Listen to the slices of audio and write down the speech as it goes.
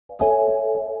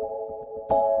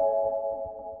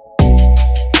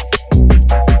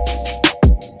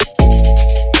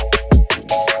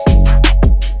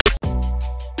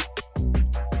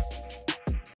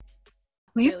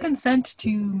consent to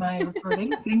my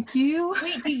recording. Thank you.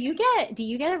 Wait, do you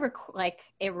get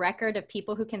a record of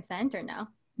people who consent or no?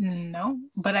 No,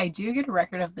 but I do get a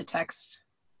record of the text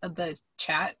of the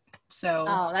chat. So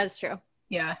that's true.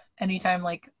 Yeah, anytime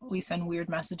like we send weird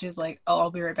messages like, oh,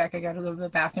 I'll be right back, I gotta go to the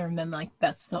bathroom, then like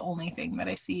that's the only thing that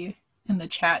I see in the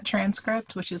chat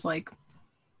transcript, which is like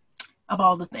of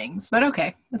all the things. But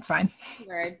okay, that's fine.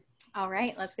 Word. All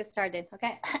right, let's get started.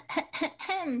 Okay.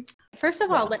 First of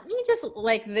all, let me just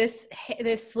like this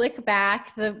slick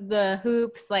back, the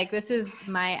hoops, like this is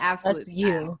my absolute. That's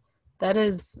you. That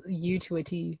is you to a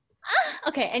T.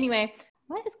 Okay, anyway,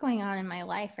 what is going on in my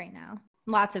life right now?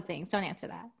 Lots of things. Don't answer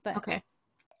that. But okay.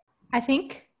 I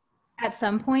think at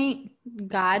some point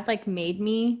God like made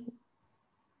me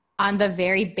on the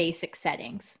very basic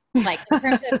settings, like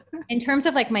in terms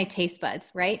of like my taste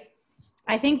buds, right?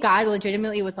 I think God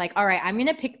legitimately was like, all right, I'm going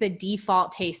to pick the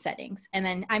default taste settings. And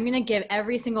then I'm going to give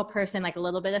every single person like a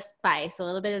little bit of spice, a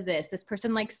little bit of this. This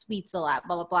person likes sweets a lot,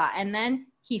 blah, blah, blah. And then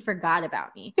he forgot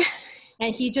about me.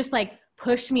 And he just like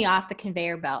pushed me off the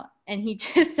conveyor belt. And he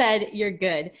just said, you're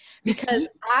good. Because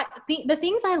the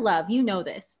things I love, you know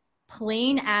this,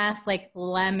 plain ass like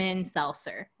lemon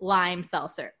seltzer, lime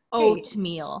seltzer,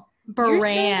 oatmeal,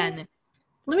 bran.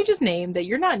 Let me just name that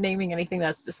you're not naming anything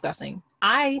that's disgusting.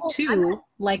 I too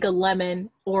like a lemon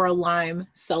or a lime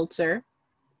seltzer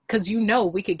because you know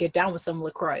we could get down with some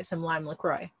LaCroix, some lime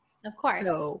LaCroix. Of course.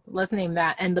 So let's name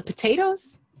that. And the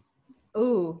potatoes?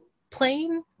 Ooh.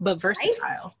 Plain but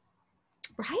versatile.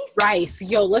 Rice?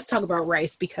 Yo, let's talk about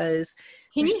rice because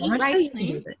can you eat rice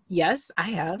plain? Yes,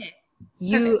 I have.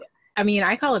 Okay. I mean,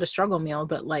 I call it a struggle meal,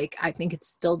 but like I think it's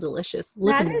still delicious.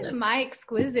 Listen to this. That is my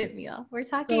exquisite meal. We're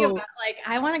talking about like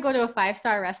I want to go to a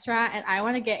 5-star restaurant and I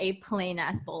want to get a plain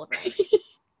ass bowl of rice.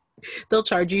 They'll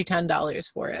charge you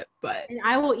 $10 for it, but and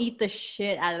I will eat the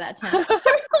shit out of that $10.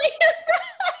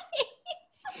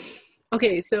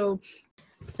 Okay, so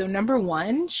number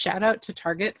one, shout out to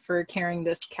Target for carrying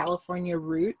this California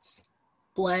Roots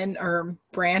blend or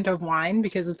brand of wine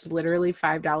because it's literally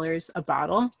 $5 a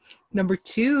bottle. Number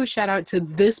two, shout out to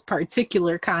this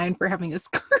particular kind for having a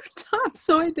skirt top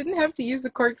so I didn't have to use the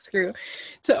corkscrew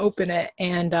to open it.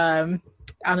 And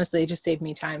honestly, it just saved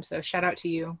me time. So shout out to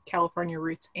you, California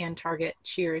Roots and Target.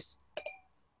 Cheers.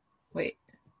 Wait.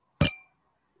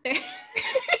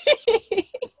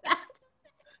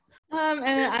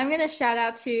 And I'm going to shout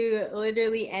out to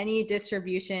literally any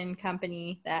distribution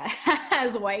company that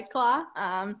has White Claw,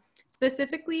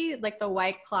 specifically like the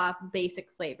White Claw basic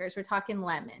flavors. We're talking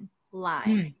lemon,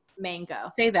 lime, mango.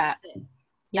 Say that.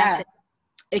 That's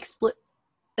it.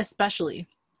 Especially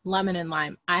lemon and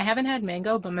lime. I haven't had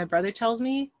mango, but my brother tells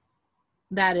me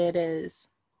that it is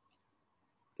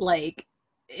White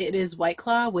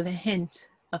Claw with a hint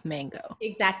of mango.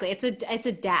 Exactly. It's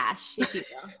a dash, if you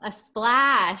will. A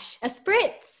splash. A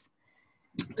spritz.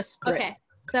 Okay.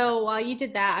 So while you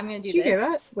did that, I'm going to do this. Did you hear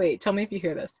that? Wait, tell me if you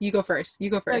hear this. You go first. Oh, you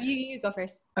go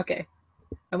first. Okay.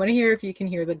 I want to hear if you can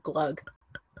hear the glug.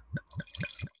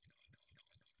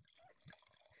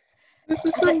 This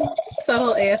is some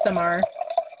subtle ASMR.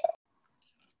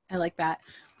 I like that.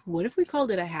 What if we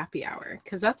called it a happy hour?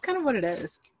 Because that's kind of what it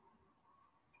is.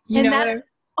 You know what I mean?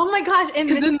 Oh my gosh. And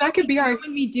then that could be our...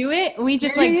 When we do it, we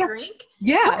just drink?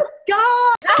 Yeah. Let's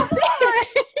go! That's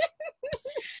it!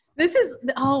 This is...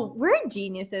 Oh, we're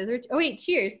geniuses. Wait,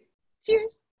 cheers.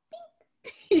 Cheers.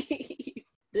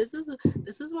 This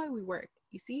is why we work.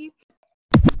 You see?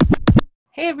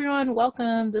 Hey everyone,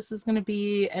 welcome. This is going to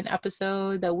be an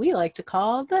episode that we like to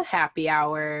call the happy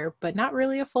hour, but not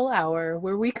really a full hour,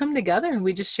 where we come together and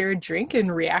we just share a drink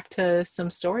and react to some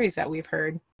stories that we've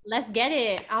heard. Let's get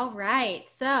it. All right.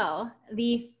 So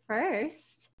the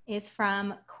first is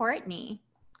from Courtney.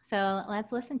 So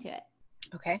let's listen to it.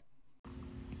 Okay.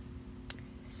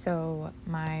 So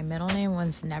my middle name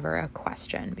was never a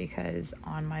question because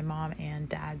on my mom and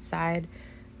dad's side,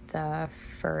 the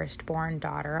firstborn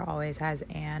daughter always has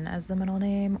Anne as the middle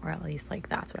name, or at least like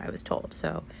that's what I was told.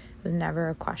 So it was never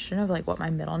a question of like what my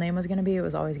middle name was going to be. It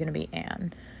was always going to be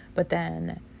Anne. But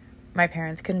then my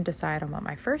parents couldn't decide on what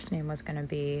my first name was going to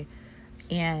be,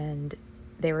 and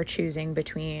they were choosing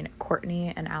between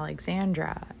Courtney and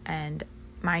Alexandra. And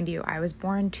mind you, I was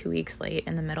born 2 weeks late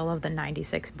in the middle of the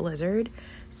 96 blizzard,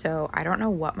 so I don't know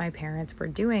what my parents were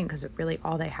doing because really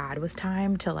all they had was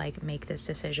time to like make this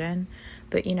decision.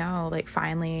 But you know, like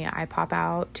finally I pop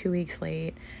out 2 weeks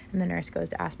late and the nurse goes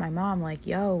to ask my mom like,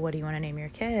 yo, what do you want to name your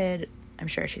kid? I'm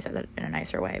sure she said that in a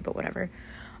nicer way, but whatever.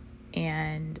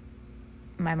 And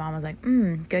my mom was like,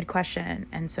 good question.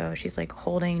 And so she's like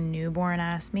holding newborn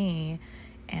ass me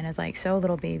and is like, so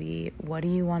little baby, what do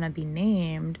you want to be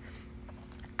named?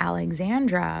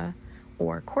 Alexandra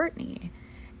or Courtney.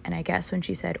 And I guess when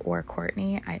she said or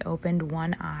Courtney, I opened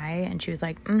one eye and she was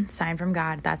like, sign from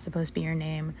God, that's supposed to be your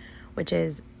name, which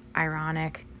is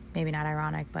ironic, maybe not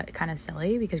ironic, but kind of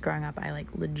silly, because growing up I like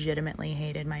legitimately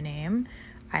hated my name.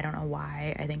 I don't know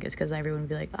why. I think it's because everyone would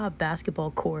be like, oh,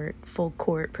 basketball court, full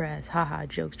court press, haha,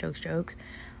 jokes.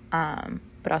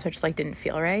 But also just like didn't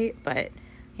feel right. But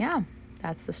yeah,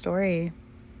 that's the story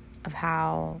of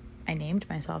how I named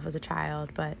myself as a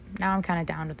child. But now I'm kind of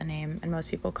down with the name, and most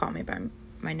people call me by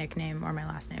my nickname or my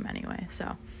last name anyway.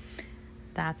 So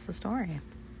that's the story.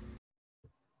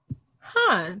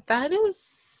 That is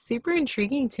super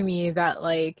intriguing to me that,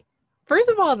 like, first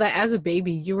of all, that as a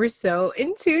baby you were so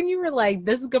in tune. You were like,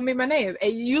 this is gonna be my name,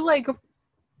 and you like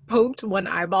poked one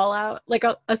eyeball out, like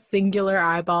a singular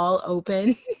eyeball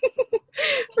open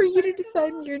for you to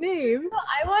decide your name. Well,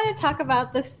 I want to talk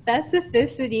about the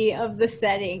specificity of the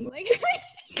setting. Like,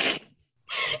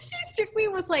 she strictly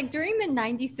was like, during the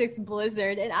 96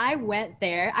 blizzard, and I went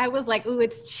there, I was like, ooh,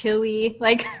 it's chilly.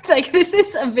 Like this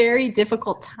is a very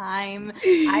difficult time.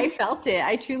 I felt it.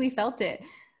 I truly felt it.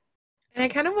 And I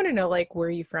kind of want to know, like, where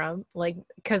are you from? Like,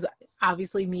 because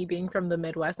obviously me being from the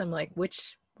Midwest, I'm like,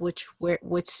 which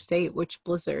state, which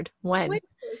blizzard, when? I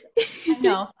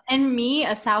know. And me,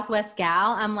 a Southwest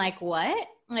gal, I'm like, what?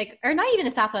 Like, or not even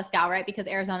a Southwest gal, right? Because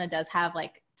Arizona does have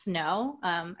like snow,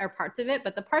 or parts of it.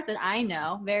 But the part that I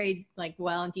know very like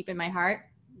well and deep in my heart,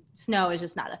 snow is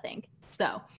just not a thing.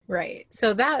 So right.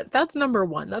 So that's number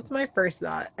one. That's my first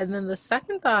thought. And then the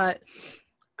second thought,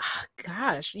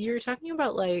 gosh, you were talking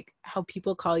about like how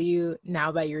people call you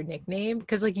now by your nickname,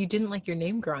 because like you didn't like your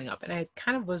name growing up, and I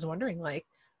kind of was wondering, like,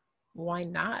 why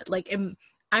not? Like,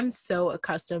 I'm so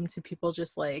accustomed to people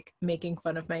just like making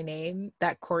fun of my name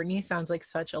that Courtney sounds like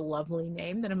such a lovely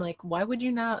name that I'm like, why would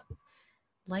you not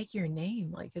like your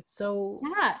name? Like, it's so.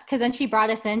 yeah, because then she brought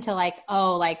us into like,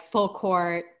 oh, like full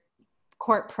court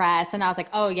press, and I was like,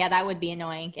 oh yeah, that would be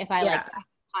annoying if I like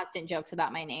constant jokes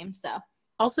about my name. So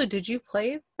also, did you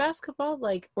play basketball,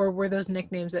 like, or were those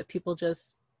nicknames that people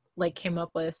just like came up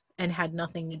with and had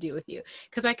nothing to do with you?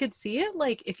 Because I could see it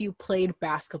like if you played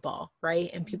basketball,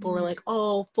 right, and people were like,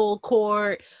 oh, full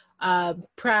court,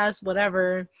 press,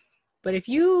 whatever. But if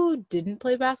you didn't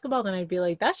play basketball, then I'd be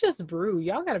like, that's just brew.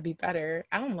 Y'all gotta be better.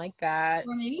 I don't like that.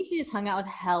 or maybe she just hung out with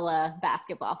hella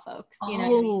basketball folks. You know Oh,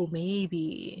 what I mean?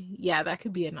 maybe. Yeah, that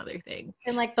could be another thing.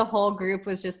 And like the whole group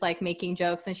was just like making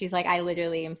jokes, and she's like, I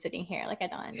literally am sitting here. Like, I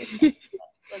don't understand.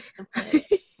 What's the point?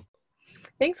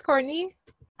 Thanks, Courtney.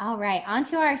 All right, on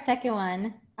to our second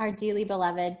one, our dearly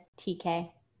beloved TK.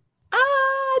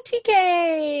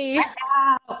 TK.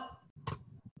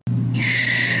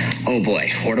 Oh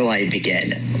boy, where do I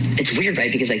begin? It's weird,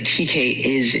 right? Because like TK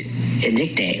is a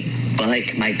nickname, but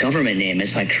like my government name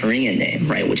is my Korean name,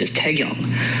 right? Which is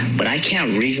Taegyeong. But I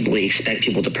can't reasonably expect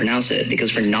people to pronounce it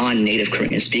because for non-native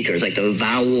Korean speakers, like the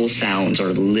vowel sounds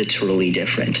are literally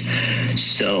different.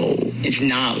 So it's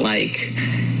not like,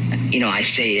 you know, I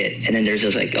say it and then there's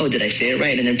this like, oh, did I say it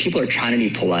right? And then people are trying to be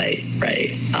polite,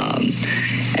 right?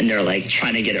 And they're like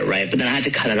trying to get it right, but then I had to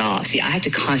cut it off. See, I had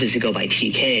to consciously go by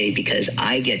TK because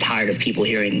I get tired of people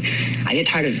hearing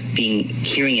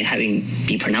it having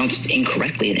be pronounced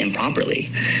incorrectly and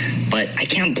improperly. But I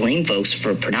can't blame folks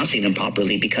for pronouncing it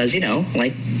improperly because, you know,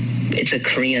 like, it's a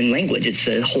Korean language. It's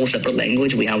a whole separate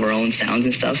language. We have our own sounds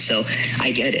and stuff. So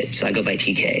I get it. So I go by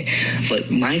TK.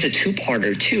 But mine's a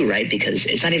two-parter too, right? Because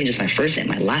it's not even just my first name.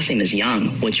 My last name is Yang,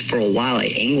 which for a while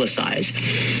I anglicized.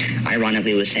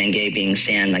 Ironically with Sangay being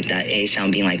San, like that A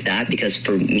sound being like that, because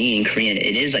for me in Korean,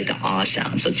 it is like the Ah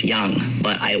sound. So it's Yang.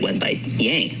 But I went by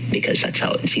Yang because that's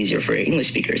how it's easier for English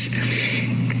speakers.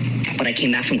 But I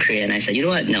came back from Korea and I said, you know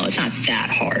what? No, it's not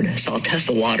that hard. So I'll test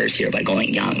the waters here by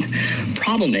going Yang.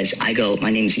 Problem is, I go,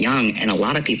 my name's Yang, and a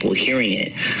lot of people hearing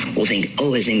it will think,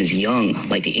 oh, his name is Young,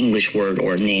 like the English word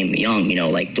or name Young, you know,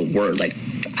 like the word, like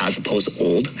as opposed to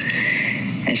old.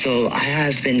 And so I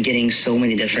have been getting so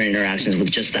many different interactions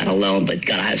with just that alone, but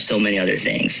God, I have so many other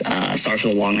things. Sorry for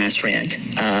the long-ass rant.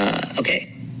 Okay.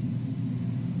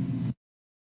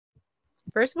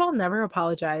 First of all, never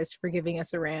apologize for giving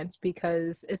us a rant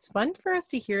because it's fun for us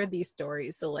to hear these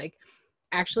stories. So like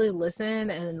actually listen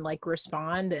and like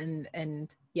respond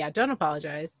and yeah, don't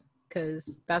apologize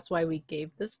because that's why we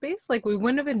gave this space. Like we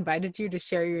wouldn't have invited you to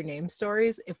share your name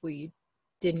stories if we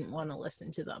didn't want to listen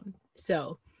to them.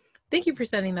 So thank you for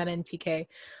sending that in, TK.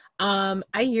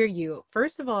 I hear you.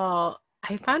 First of all,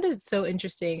 I found it so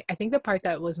interesting. I think the part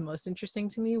that was most interesting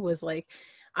to me was like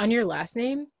on your last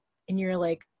name and you're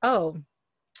like, oh,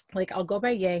 like I'll go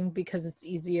by Yang because it's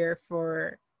easier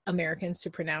for Americans to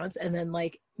pronounce. And then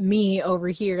like me over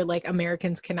here, like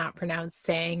Americans cannot pronounce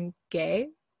saying gay,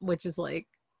 which is like,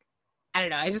 I don't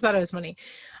know. I just thought it was funny.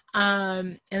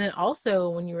 And then also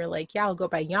when you were like, yeah, I'll go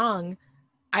by Young,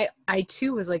 I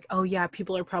too was like, oh yeah,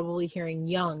 people are probably hearing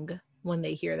young when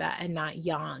they hear that and not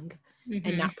young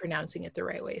and not pronouncing it the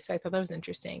right way. So I thought that was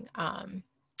interesting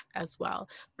as well.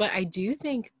 But I do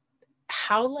think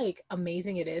how like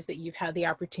amazing it is that you've had the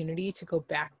opportunity to go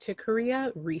back to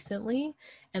Korea recently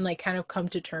and like kind of come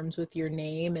to terms with your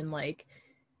name and like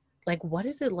what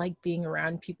is it like being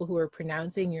around people who are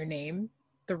pronouncing your name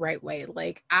the right way?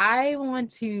 Like I want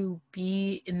to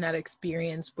be in that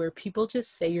experience where people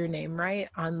just say your name right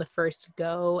on the first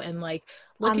go and like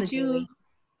look at you daily.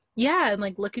 yeah, and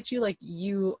like look at you like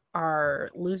you are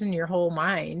losing your whole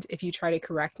mind if you try to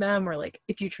correct them or like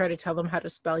if you try to tell them how to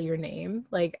spell your name.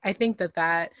 Like I think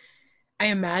that I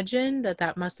imagine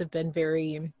that must have been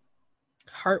very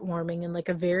heartwarming and like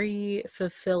a very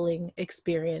fulfilling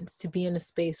experience to be in a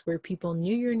space where people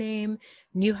knew your name,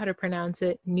 knew how to pronounce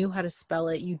it, knew how to spell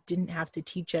it. You didn't have to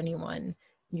teach anyone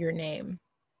your name.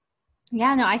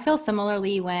 Yeah, no, I feel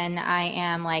similarly when I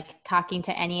am like talking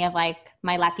to any of like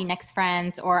my Latinx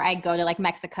friends, or I go to like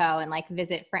Mexico and like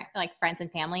visit like friends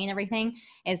and family and everything,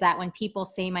 is that when people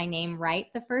say my name right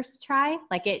the first try,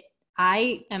 like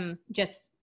I am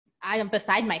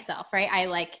beside myself, right? I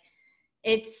like,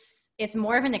 it's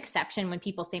more of an exception when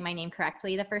people say my name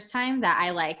correctly the first time that I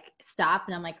like stop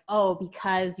and I'm like, oh,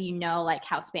 because you know like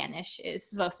how Spanish is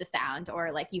supposed to sound,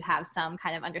 or like you have some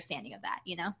kind of understanding of that,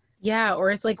 you know? Yeah, or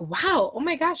it's like, wow, oh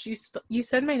my gosh, you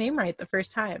said my name right the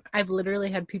first time. I've literally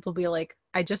had people be like,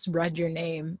 I just read your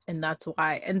name and that's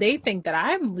why. And they think that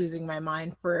I'm losing my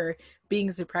mind for being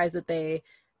surprised that they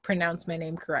pronounce my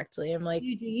name correctly. I'm like, Do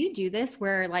you do this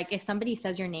where like if somebody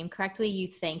says your name correctly, you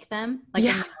thank them like in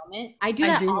yeah, the moment? I do I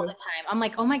that all do. the time. I'm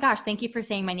like, oh my gosh, thank you for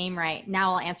saying my name right.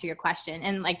 Now I'll answer your question.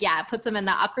 And like, yeah, it puts them in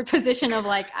the awkward position of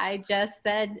like, I just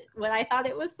said what I thought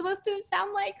it was supposed to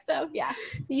sound like. So yeah.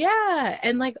 Yeah.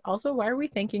 And like, also, why are we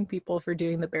thanking people for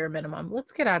doing the bare minimum?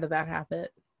 Let's get out of that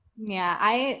habit. Yeah,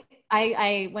 I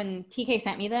when TK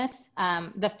sent me this,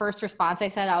 the first response I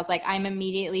said, I was like, I'm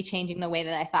immediately changing the way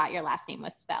that I thought your last name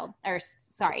was spelled, or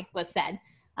sorry, was said,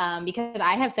 because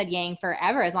I have said Yang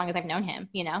forever as long as I've known him,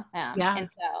 you know, Yeah.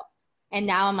 and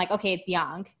now I'm like, okay, it's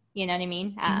Yang, you know what I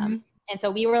mean? Mm-hmm. And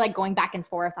so we were like going back and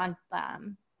forth on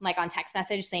like on text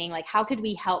message saying like, how could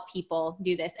we help people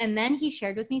do this? And then he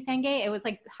shared with me, Sangay, it was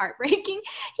like heartbreaking.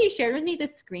 He shared with me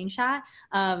this screenshot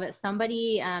of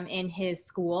somebody in his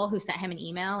school who sent him an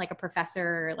email, like a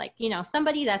professor, like, you know,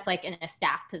 somebody that's like in a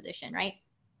staff position, right?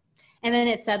 And then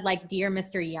it said like, dear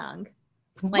Mr. Young,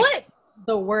 like What?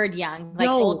 the word young, like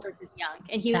Yo, old versus young.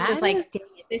 And he was like, is,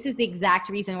 this is the exact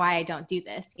reason why I don't do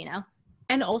this, you know?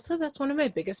 and also that's one of my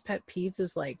biggest pet peeves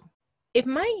is like, if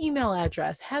my email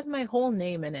address has my whole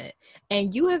name in it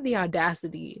and you have the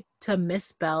audacity to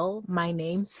misspell my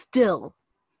name still,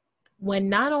 when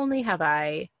not only have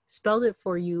I spelled it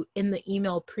for you in the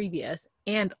email previous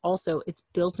and also it's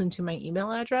built into my email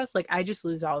address, like I just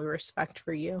lose all respect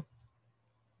for you.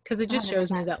 Because it just shows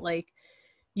me that like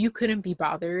you couldn't be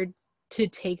bothered to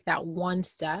take that one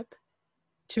step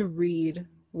to read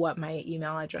what my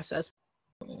email address says.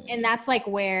 And that's like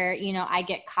where, you know, I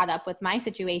get caught up with my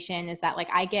situation is that like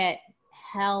I get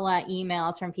hella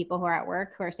emails from people who are at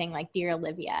work who are saying like, dear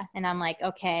Olivia. And I'm like,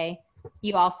 okay,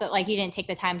 you also like, you didn't take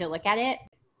the time to look at it.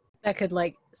 That could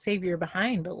like save your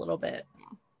behind a little bit.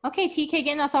 Okay, TK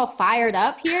getting us all fired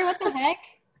up here. What the heck?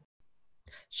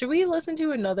 Should we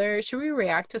should we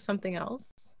react to something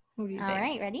else? What do you think? All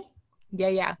right, ready?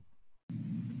 Yeah.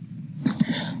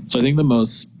 So I think the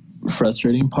most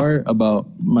frustrating part about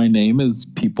my name is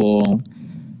people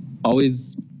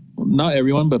always, not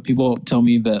everyone, but people tell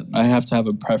me that I have to have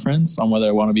a preference on whether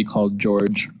I want to be called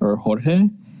George or Jorge.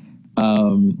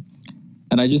 And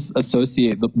I just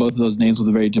associate both of those names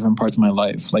with very different parts of my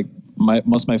life. Like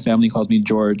most of my family calls me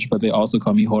George, but they also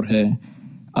call me Jorge.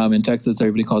 In Texas,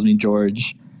 everybody calls me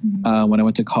George. When I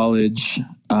went to college,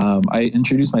 I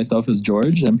introduced myself as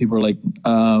George, and people were like,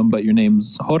 but your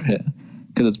name's Jorge,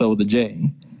 because it's spelled with a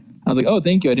J. I was like, oh,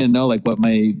 thank you. I didn't know like what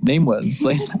my name was.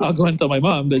 Like, I'll go and tell my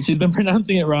mom that she's been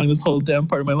pronouncing it wrong this whole damn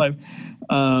part of my life.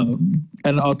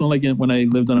 And also, like when I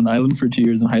lived on an island for 2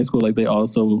 years in high school, like they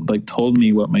also like told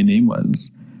me what my name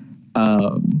was.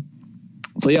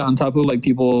 So yeah, on top of like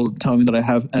people telling me that I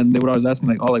have, and they would always ask me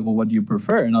like, oh, like, well, what do you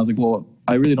prefer? And I was like, well,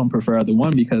 I really don't prefer either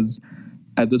one, because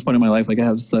at this point in my life, like I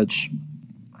have such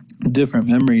different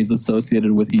memories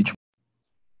associated with each.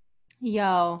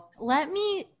 Yo, let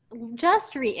me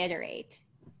just reiterate.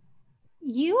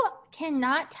 You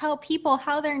cannot tell people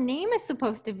how their name is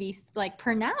supposed to be like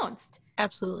pronounced.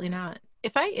 Absolutely not.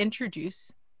 if I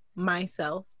introduce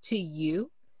myself to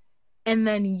you and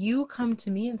then you come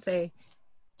to me and say,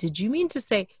 did you mean to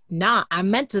say, nah, I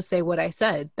meant to say what I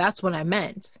said. That's what I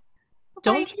meant.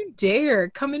 Don't you dare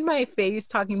come in my face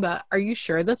talking about, are you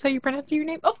sure that's how you pronounce your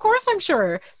name? Of course I'm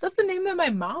sure. That's the name that my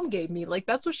mom gave me. Like,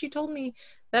 that's what she told me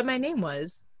that my name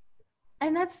was.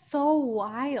 And that's so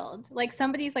wild. Like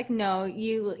somebody's like, no,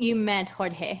 you meant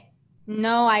Jorge.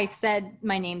 No, I said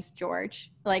my name's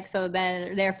George. Like, so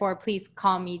then therefore please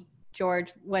call me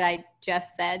George, what I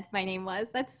just said my name was.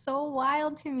 That's so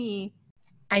wild to me.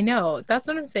 I know. That's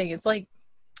what I'm saying. It's like,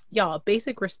 y'all,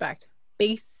 basic respect.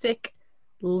 Basic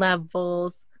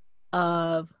levels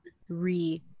of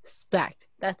respect.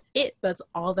 That's it. That's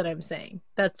all that I'm saying.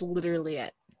 That's literally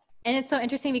it. And it's so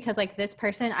interesting because like this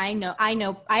person I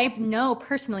know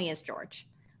personally as George.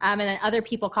 And then other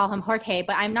people call him Jorge,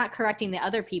 but I'm not correcting the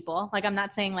other people. Like I'm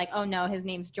not saying like, oh no, his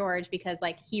name's George, because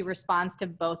like he responds to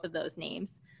both of those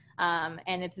names.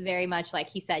 And it's very much like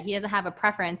he said, he doesn't have a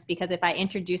preference, because if I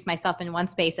introduce myself in one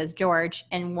space as George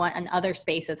and another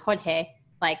space as Jorge,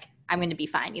 like I'm going to be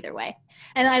fine either way.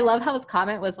 And I love how his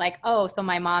comment was like, oh, so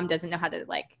my mom doesn't know how to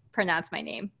like pronounce my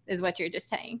name, is what you're just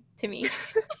saying to me.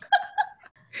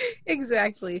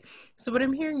 Exactly. So what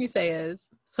I'm hearing you say is,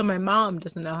 so my mom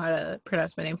doesn't know how to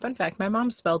pronounce my name. Fun fact, my mom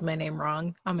spelled my name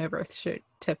wrong on my birth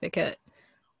certificate.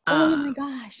 Oh my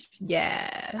gosh.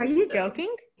 Yeah. Are you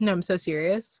joking? No, I'm so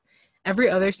serious. Every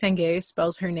other Sangai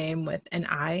spells her name with an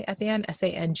I at the end,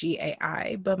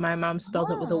 Sangai, but my mom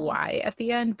spelled it with a Y at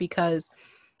the end because,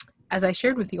 as I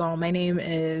shared with you all, my name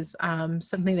is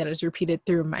something that is repeated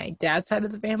through my dad's side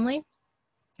of the family.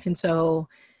 And so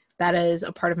that is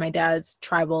a part of my dad's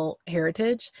tribal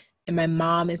heritage. And my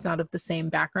mom is not of the same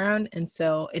background. And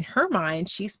so in her mind,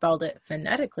 she spelled it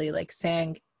phonetically, like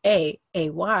sang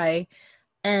A-A-Y.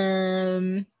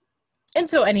 And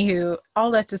so anywho,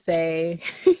 all that to say,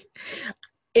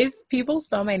 if people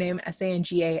spell my name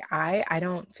Sangai, I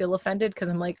don't feel offended, because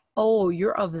I'm like, oh,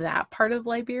 you're of that part of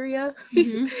Liberia.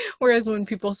 Mm-hmm. Whereas when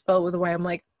people spell it with a Y, I'm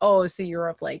like, oh, so you're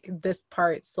of like this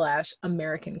part /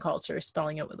 American culture,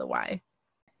 spelling it with a Y.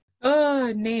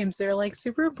 Oh, names, they're like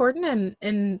super important and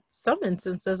in some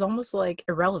instances almost like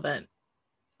irrelevant,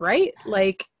 right?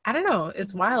 Like, I don't know,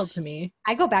 it's wild to me.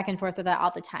 I go back and forth with that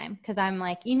all the time, because I'm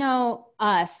like,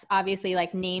 us, obviously,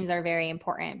 like names are very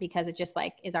important because it just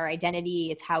like is our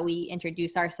identity. It's how we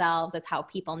introduce ourselves. It's how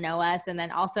people know us. And then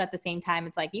also at the same time,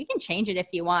 it's like, you can change it if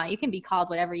you want. You can be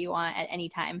called whatever you want at any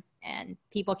time and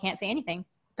people can't say anything.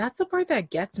 That's the part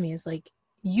that gets me, is like,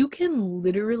 you can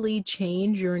literally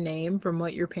change your name from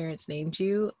what your parents named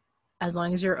you as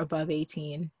long as you're above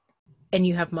 18 and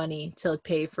you have money to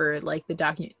pay for like the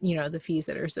the fees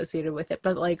that are associated with it.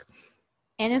 But like,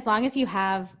 and as long as you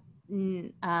have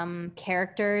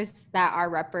characters that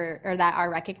are that are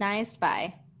recognized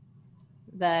by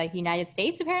the United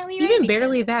States, apparently, even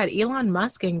barely that. Elon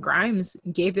Musk and Grimes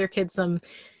gave their kids some.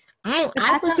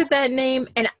 I looked at that name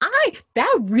and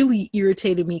that really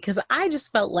irritated me, because I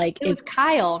just felt like it was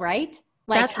Kyle, right?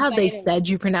 Like, that's how they said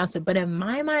you pronounce it. But in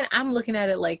my mind, I'm looking at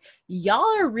it like,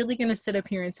 y'all are really going to sit up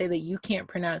here and say that you can't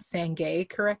pronounce Sangai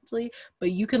correctly, but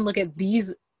you can look at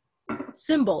these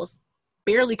symbols,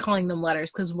 barely calling them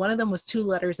letters, because one of them was 2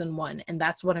 letters in one. And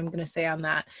that's what I'm going to say on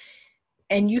that.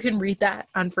 And you can read that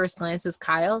on first glance as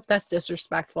Kyle. That's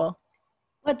disrespectful.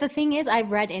 But the thing is, I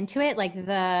read into it, like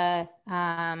I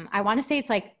want to say it's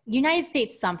like United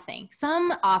States something,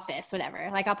 some office, whatever.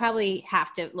 Like, I'll probably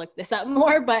have to look this up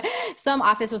more, but some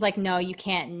office was like, no, you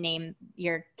can't name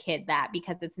your kid that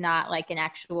because it's not like an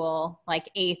actual like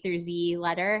A through Z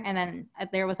letter. And then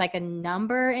there was like a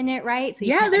number in it, right? So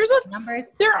yeah, there's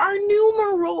numbers. There are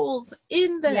numerals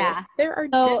in this. Yeah. There are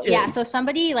digits. Yeah. So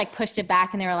somebody like pushed it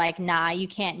back and they were like, nah, you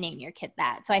can't name your kid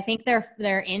that. So I think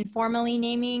they're informally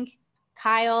naming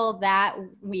Kyle that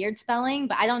weird spelling,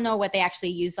 but I don't know what they actually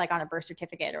use like on a birth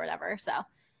certificate or whatever. So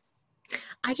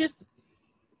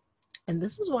and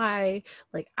this is why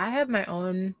like I have my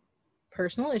own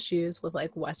personal issues with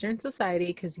like Western society,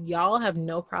 because y'all have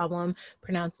no problem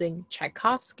pronouncing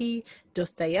Tchaikovsky,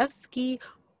 Dostoevsky,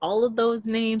 all of those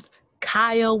names,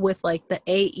 Kyle with like the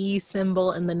AE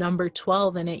symbol and the number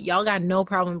 12 in it. Y'all got no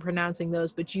problem pronouncing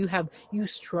those, but you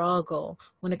struggle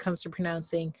when it comes to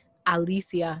pronouncing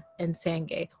Alicia and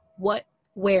Sangai.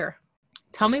 Where?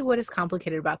 Tell me what is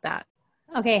complicated about that.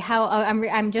 Okay,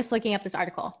 I'm just looking up this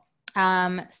article.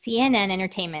 CNN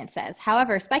Entertainment says,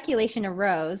 however, speculation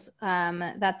arose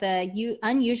that the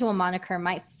unusual moniker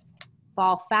might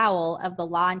fall foul of the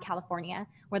law in California,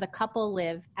 where the couple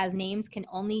live, as names can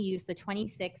only use the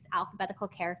 26 alphabetical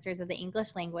characters of the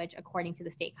English language according to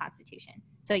the state constitution.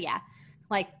 So yeah,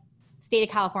 like state of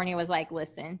California was like,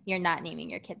 listen, you're not naming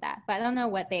your kid that. But I don't know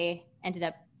what they ended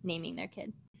up naming their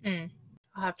kid.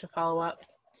 I'll have to follow up.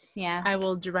 Yeah. I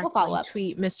will directly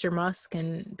tweet Mr. Musk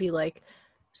and be like,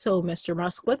 so Mr.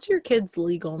 Musk, what's your kid's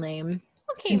legal name?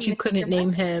 Okay, Since you Mr. couldn't name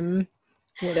Musk. him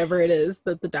whatever it is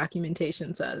that the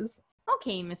documentation says.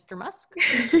 Okay, Mr. Musk.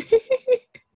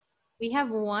 We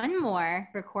have one more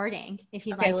recording. If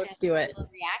you'd like let's to do it.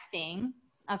 Reacting.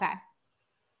 Okay.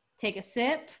 Take a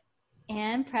sip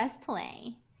and press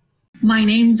play. My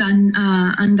name's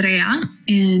Andrea,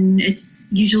 and it's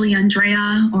usually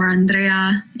Andrea or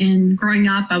Andrea. And growing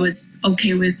up, I was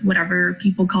okay with whatever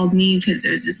people called me because it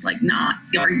was just like not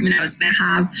the argument I was going to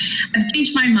have. I've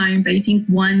changed my mind, but I think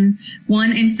one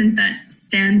instance that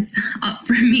stands up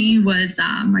for me was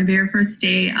my very first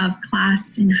day of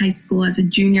class in high school as a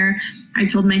junior. I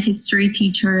told my history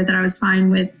teacher that I was fine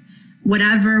with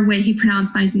whatever way he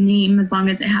pronounced my name as long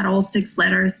as it had all 6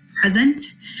 letters present.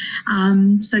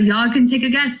 So y'all can take a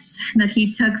guess that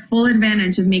he took full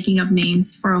advantage of making up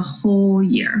names for a whole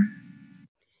year.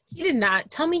 He did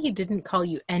not. Tell me he didn't call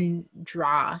you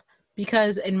Ndra,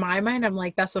 because in my mind, I'm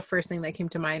like, that's the first thing that came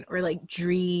to mind. Or like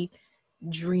Drina.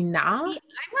 I'm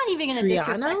not even going to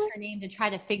disrespect her name to try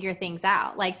to figure things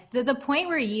out. Like the point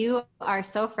where you are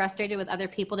so frustrated with other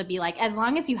people to be like, as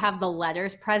long as you have the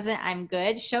letters present, I'm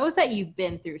good, shows that you've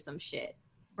been through some shit,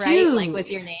 right? Dude. Like with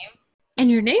your name. And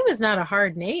your name is not a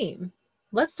hard name.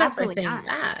 Let's start by saying not.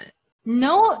 that.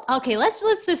 No, okay, let's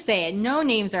just say it. No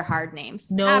names are hard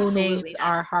names. No Absolutely names not.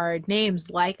 are hard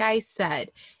names. Like I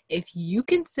said, if you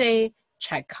can say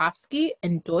Tchaikovsky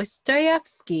and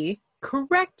Dostoevsky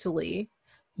correctly,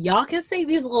 y'all can say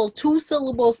these little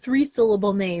 2-syllable,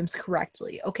 3-syllable names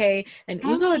correctly, okay? And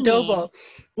Uzo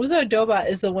Adoba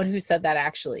is the one who said that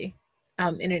actually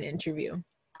in an interview.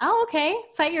 Oh, okay.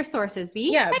 Cite your sources,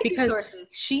 B. Yeah, Cite because your sources.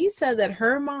 she said that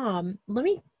her mom, let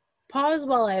me pause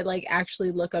while I like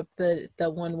actually look up the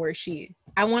one where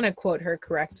I want to quote her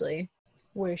correctly.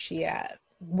 Where's she at?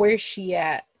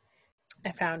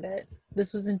 I found it.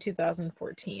 This was in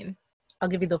 2014. I'll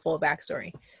give you the full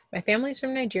backstory. My family's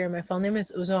from Nigeria. My full name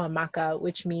is Uzo Amaka,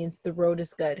 which means the road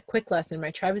is good. Quick lesson. My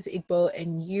tribe is Igbo,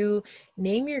 and you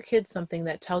name your kid something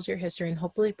that tells your history and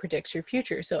hopefully predicts your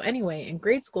future. So anyway, in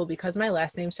grade school, because my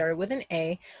last name started with an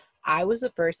A, I was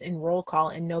the first in roll call,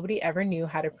 and nobody ever knew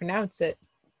how to pronounce it.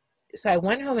 So I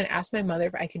went home and asked my mother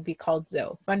if I could be called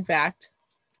Zoe. Fun fact,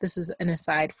 this is an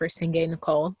aside for Singay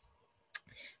Nicole.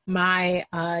 My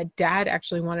dad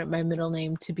actually wanted my middle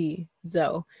name to be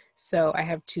Zoe. So I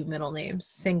have 2 middle names,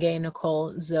 Singay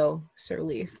Nicole Zoe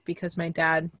Sirleaf, because my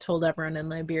dad told everyone in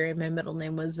Liberia my middle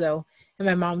name was Zoe, and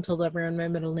my mom told everyone my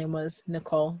middle name was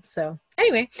Nicole. So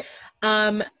anyway,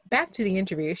 back to the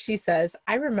interview. She says,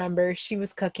 I remember she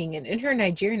was cooking, and in her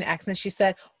Nigerian accent, she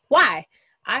said, "Why?"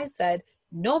 I said,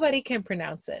 "Nobody can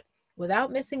pronounce it."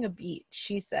 Without missing a beat,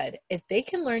 she said, if they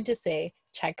can learn to say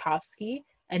Tchaikovsky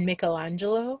and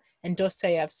Michelangelo and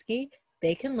Dostoevsky,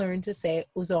 they can learn to say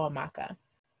Uzo Amaka.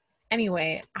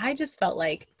 Anyway, I just felt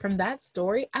like from that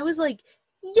story, I was like,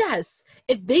 yes,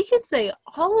 if they can say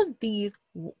all of these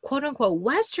quote unquote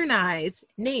westernized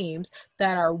names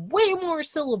that are way more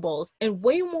syllables and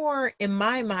way more, in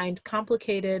my mind,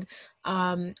 complicated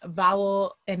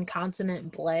vowel and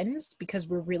consonant blends, because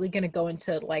we're really going to go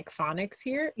into like phonics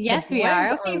here. Yes, we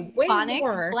are. Okay, way phonic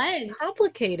more blends.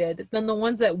 complicated than the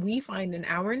ones that we find in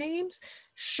our names.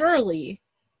 Surely,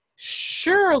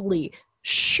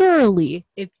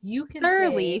 if you can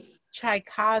say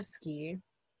Tchaikovsky,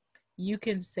 you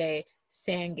can say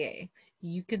Sangay,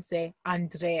 you can say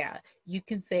Andrea, you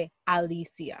can say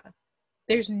Alicia.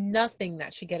 There's nothing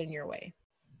that should get in your way.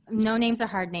 No names are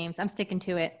hard names. I'm sticking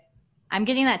to it. I'm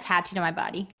getting that tattooed on my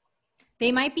body.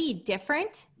 They might be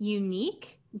different,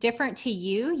 unique, different to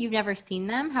you. You've never seen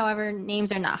them. However,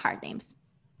 names are not hard names.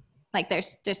 Like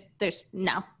there's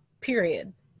no.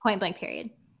 Period. Point blank period.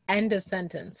 End of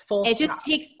sentence. Full It stop. just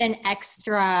takes an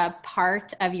extra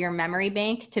part of your memory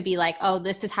bank to be like, oh,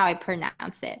 this is how I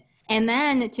pronounce it. And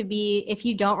then to be, if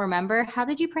you don't remember, how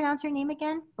did you pronounce your name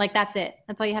again? Like, that's it.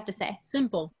 That's all you have to say.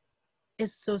 Simple.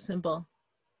 It's so simple.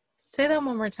 Say that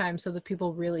one more time so the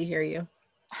people really hear you.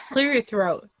 Clear your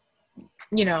throat.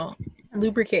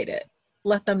 Lubricate it.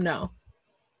 Let them know.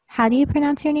 How do you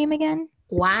pronounce your name again?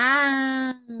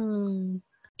 Wow.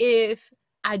 If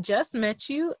I just met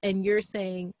you and you're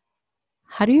saying,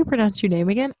 how do you pronounce your name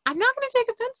again? I'm not going to take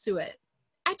offense to it.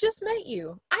 I just met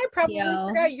you. I probably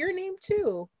forgot your name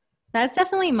too. That's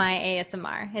definitely my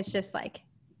ASMR. It's just like,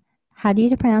 how do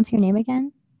you pronounce your name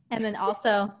again? And then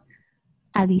also,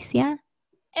 Alicia.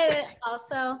 And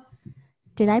also,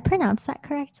 did I pronounce that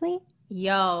correctly?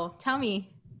 Yo, tell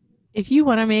me. If you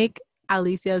want to make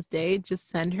Alicia's day, just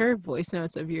send her voice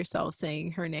notes of yourself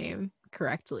saying her name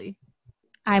correctly.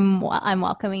 I'm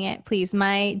welcoming it. Please,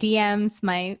 my DMs,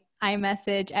 my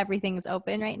iMessage, everything is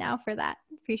open right now for that.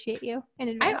 Appreciate you in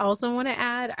advance. I also want to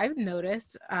add, I've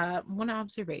noticed one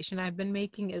observation I've been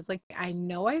making is like, I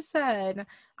know I said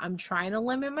I'm trying to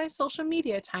limit my social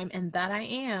media time, and that I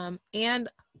am. And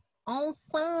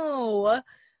also,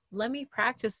 let me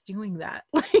practice doing that.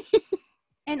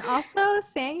 And also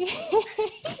saying,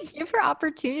 give her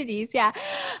opportunities. Yeah.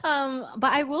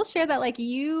 But I will share that like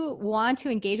you want to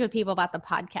engage with people about the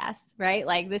podcast, right?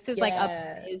 Like this is like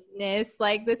a business,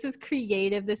 like this is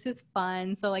creative, this is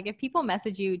fun. So like if people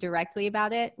message you directly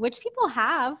about it, which people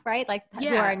have, right? Like who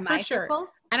are in my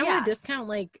circles. I don't want to discount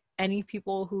like any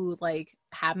people who like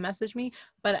have messaged me,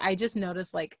 but I just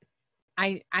noticed like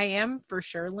I am for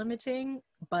sure limiting,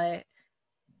 but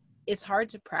it's hard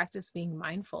to practice being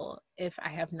mindful if I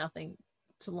have nothing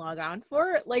to log on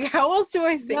for. Like, how else do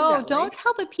I say that? No, don't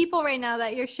tell the people right now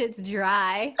that your shit's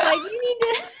dry. Like, you need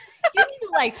to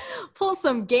like pull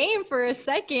some game for a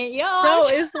second. Yo. No,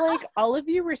 it's like all of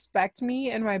you respect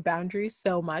me and my boundaries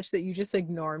so much that you just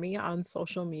ignore me on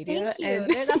social media. Thank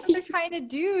you. That's what they're trying to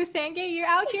do, Sangay. You're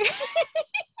out here.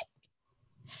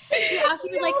 You're out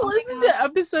here like, listen to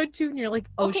episode 2 and you're like,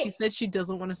 she said she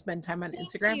doesn't want to spend time on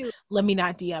Instagram. Let me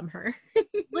not DM her.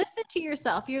 Listen to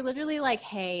yourself. You're literally like,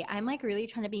 hey, I'm like really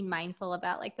trying to be mindful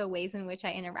about like the ways in which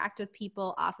I interact with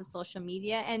people off of social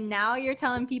media. And now you're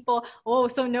telling people,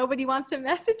 so nobody wants to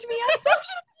message me on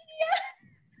social media.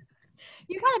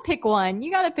 You gotta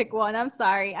pick one. I'm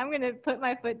sorry. I'm gonna put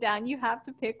my foot down. You have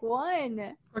to pick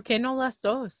one. ¿Por qué no las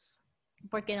dos?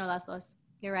 ¿Por qué no las dos?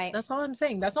 You're right. That's all I'm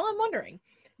saying. That's all I'm wondering.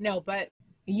 No, but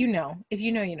you know. If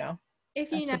you know, you know.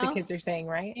 If you know. That's what the kids are saying,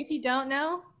 right? If you don't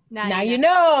know, now you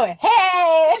know.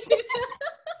 Hey!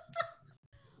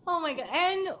 Oh my God.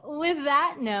 And with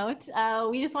that note,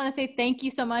 we just want to say thank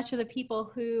you so much to the people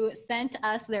who sent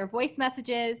us their voice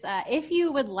messages. If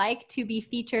you would like to be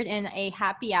featured in a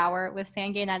happy hour with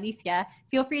Sangay and Alicia,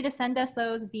 feel free to send us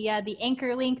those via the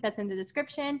Anchor link that's in the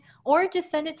description, or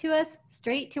just send it to us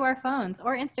straight to our phones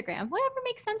or Instagram, whatever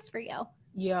makes sense for you.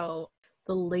 Yo,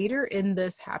 the later in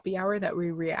this happy hour that we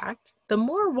react, the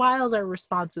more wild our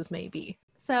responses may be.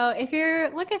 So if you're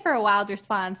looking for a wild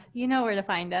response, you know where to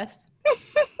find us.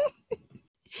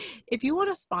 If you want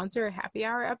to sponsor a happy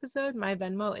hour episode, my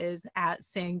Venmo is at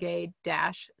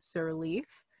Sangay-Sirleaf.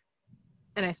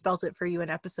 And I spelt it for you in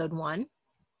episode 1.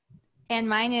 And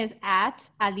mine is at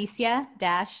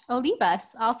Alicia-Olivas.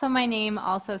 Also my name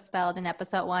also spelled in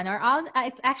episode 1.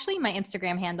 It's actually my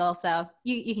Instagram handle, so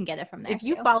you can get it from there. If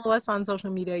you follow us on social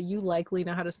media, you likely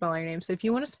know how to spell our name. So if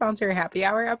you want to sponsor a happy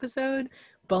hour episode,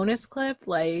 bonus clip,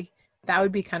 like that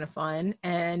would be kind of fun.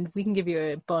 And we can give you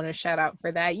a bonus shout out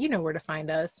for that. You know where to find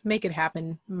us. Make it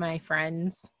happen, my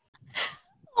friends.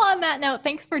 Well, on that note,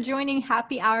 thanks for joining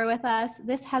Happy Hour with us.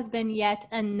 This has been yet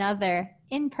another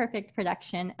imperfect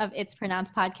production of It's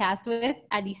Pronounced Podcast with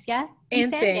Alicia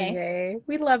and Sangay.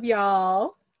 We love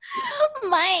y'all.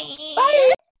 Bye.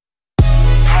 Bye.